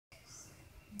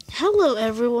Hello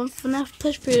everyone, Fnaf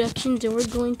Productions, and we're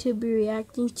going to be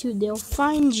reacting to They'll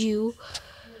Find You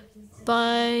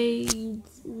by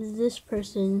this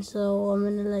person. So I'm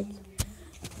gonna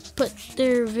put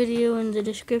their video in the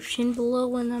description below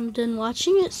when I'm done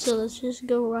watching it. So let's just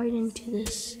go right into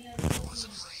this.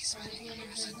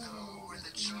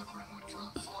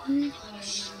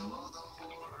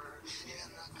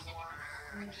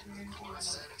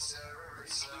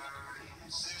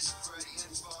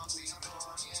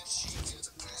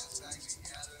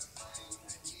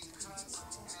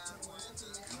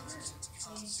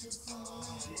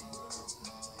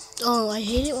 Oh, I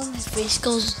hate it when my face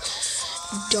goes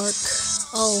dark.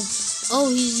 Oh,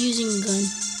 he's using a gun.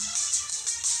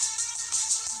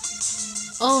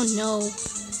 Oh no.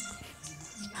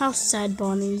 How sad,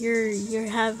 Bonnie. You're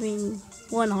having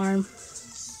one arm.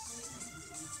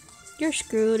 You're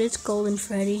screwed. It's Golden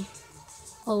Freddy.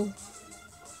 Oh,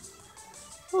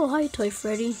 hi, Toy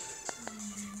Freddy.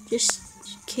 It's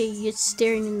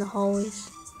staring in the hallways.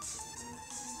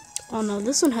 Oh no,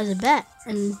 this one has a bat,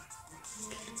 and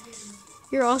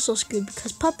you're also screwed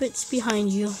because Puppet's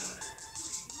behind you.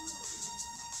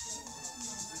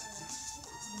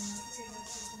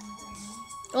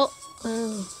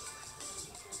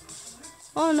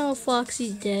 Oh no,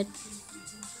 Foxy's dead.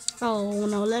 Oh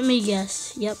no, let me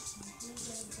guess. Yep.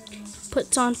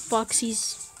 Puts on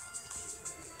Foxy's.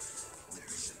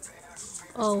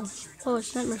 Oh,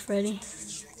 it's Nightmare Freddy.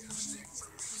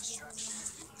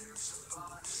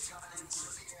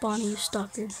 Bonnie, you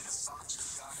stalker.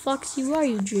 Foxy, why are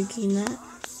you drinking that?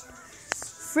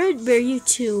 Fredbear, you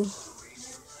too.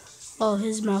 Oh,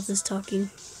 his mouth is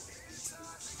talking.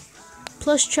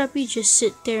 Plus Trappy just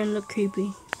sit there and look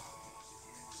creepy.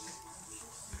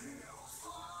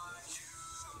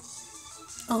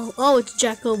 Oh, it's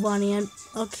Jacko, Bonnie, and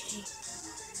okay.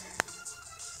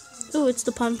 Oh, it's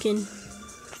the pumpkin,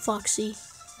 Foxy,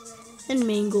 and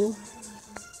Mangle.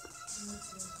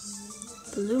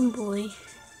 Balloon Boy.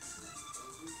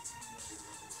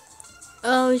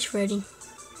 Oh, it's Freddy.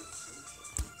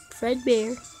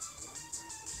 Fredbear.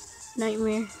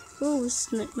 Nightmare. Oh,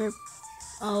 it's Nightmare.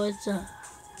 Oh, it's a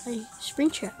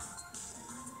Springtrap.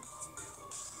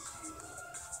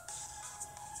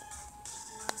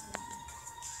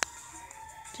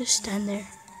 Just stand there.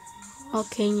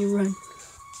 Okay, and you run.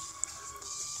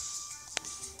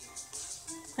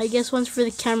 I guess one's for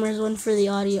the cameras, one for the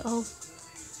audio. Oh.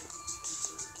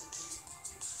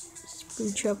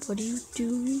 Springtrap, what are you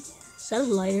doing? Is that a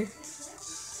lighter?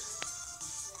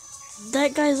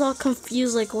 That guy's all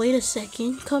confused, like, wait a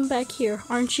second, come back here.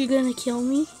 Aren't you gonna kill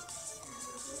me?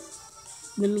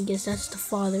 Let me guess, that's the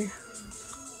father.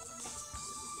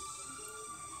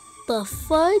 The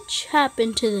fudge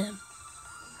happened to them?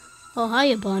 Oh,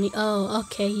 hiya, Bonnie. Oh,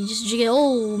 okay, you just get,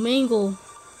 oh, Mangle.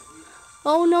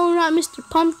 Oh, no, not Mr.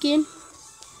 Pumpkin.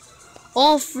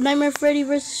 Oh, Nightmare Freddy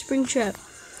versus Springtrap.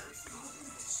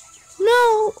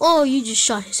 No! Oh, you just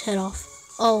shot his head off.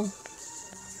 Oh.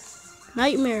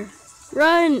 Nightmare.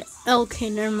 Run! Okay,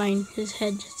 never mind. His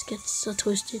head just gets so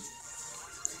twisted.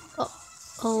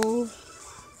 Uh-oh.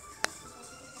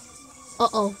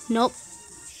 Nope.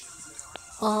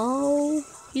 Oh,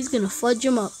 he's gonna fudge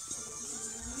him up.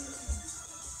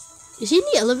 Is he in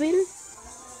the elevator?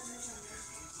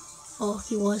 Oh,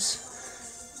 he was.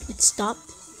 It stopped.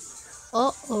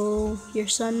 Uh-oh, your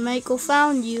son Michael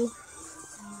found you.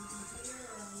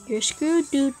 You're screwed,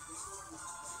 dude.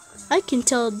 I can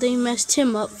tell they messed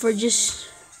him up for just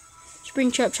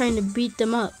Springtrap trying to beat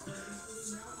them up.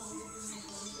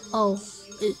 Oh,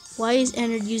 why is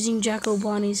Ennard using Jacko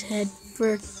Bonnie's head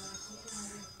for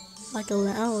like a...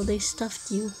 Oh, they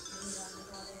stuffed you.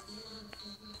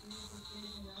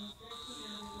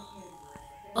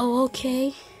 Oh,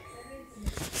 okay.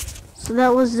 So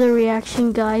that was the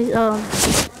reaction, guys.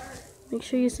 Make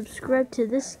sure you subscribe to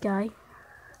this guy.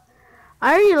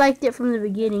 I already liked it from the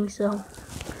beginning, so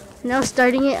now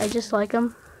starting it, I just like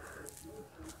him.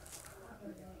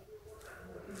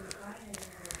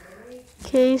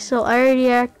 Okay, so I already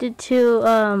reacted to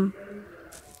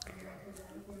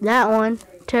that one.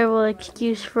 Terrible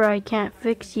excuse for I can't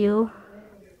fix you.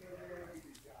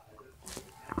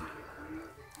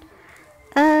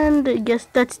 And I guess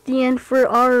that's the end for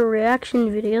our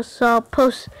reaction video. So I'll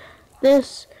post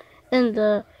this in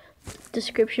the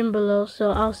description below.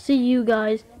 So I'll see you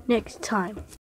guys next time.